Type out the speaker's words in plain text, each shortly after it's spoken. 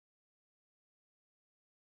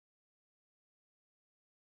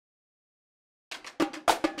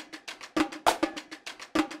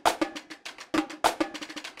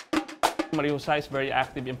Mariwasa is very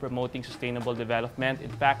active in promoting sustainable development. In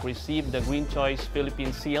fact, received the Green Choice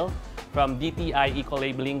Philippine Seal from DTI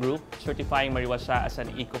Eco-Labeling Group, certifying Mariwasa as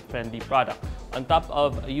an eco-friendly product. On top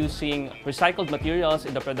of using recycled materials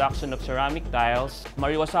in the production of ceramic tiles,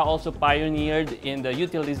 Mariwasa also pioneered in the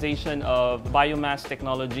utilization of biomass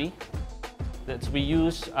technology. We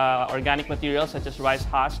use organic materials such as rice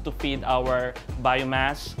husk to feed our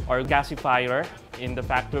biomass or gasifier in the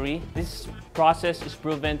factory. This process is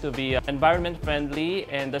proven to be environment friendly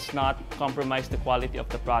and does not compromise the quality of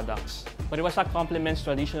the products. Mariwasa complements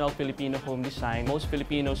traditional Filipino home design. Most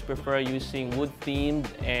Filipinos prefer using wood-themed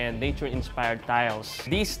and nature-inspired tiles.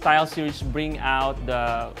 These tile series bring out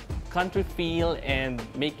the country feel and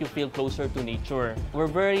make you feel closer to nature. We're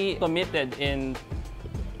very committed in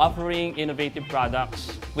offering innovative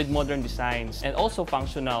products with modern designs and also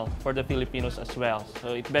functional for the Filipinos as well.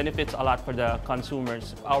 So it benefits a lot for the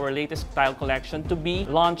consumers. Our latest tile collection to be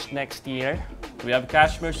launched next year. We have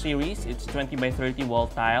Cashmere series. It's 20 by 30 wall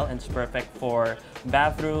tile and it's perfect for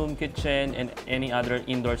bathroom, kitchen, and any other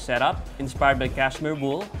indoor setup. Inspired by cashmere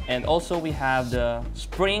wool. And also we have the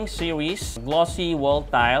Spring series glossy wall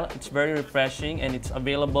tile. It's very refreshing and it's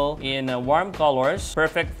available in warm colors.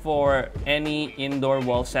 Perfect for any indoor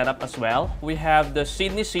wall setup as well. We have the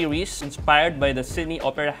Sydney series inspired by the Sydney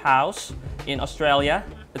Opera House in Australia.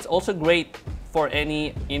 It's also great for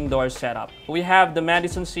any indoor setup. We have the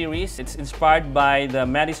Madison series. It's inspired by the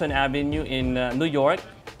Madison Avenue in New York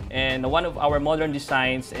and one of our modern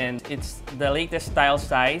designs, and it's the latest tile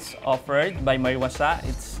size offered by Mariwasa.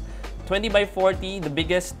 It's 20 by 40, the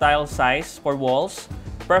biggest tile size for walls.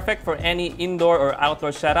 Perfect for any indoor or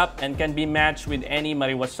outdoor setup and can be matched with any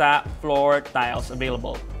Mariwasa floor tiles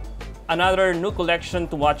available. Another new collection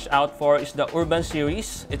to watch out for is the Urban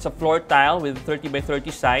series. It's a floor tile with 30 by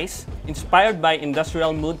 30 size, inspired by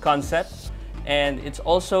industrial mood concept, and it's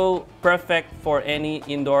also perfect for any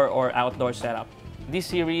indoor or outdoor setup. This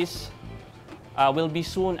series will be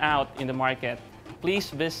soon out in the market.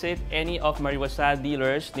 Please visit any of Mariwasa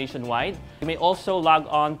dealers nationwide. You may also log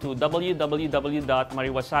on to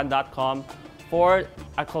www.mariwasa.com for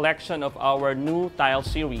a collection of our new tile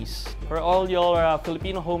series. For all your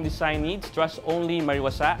Filipino home design needs, trust only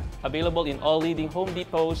Mariwasa, available in all leading Home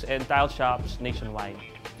Depots and tile shops nationwide.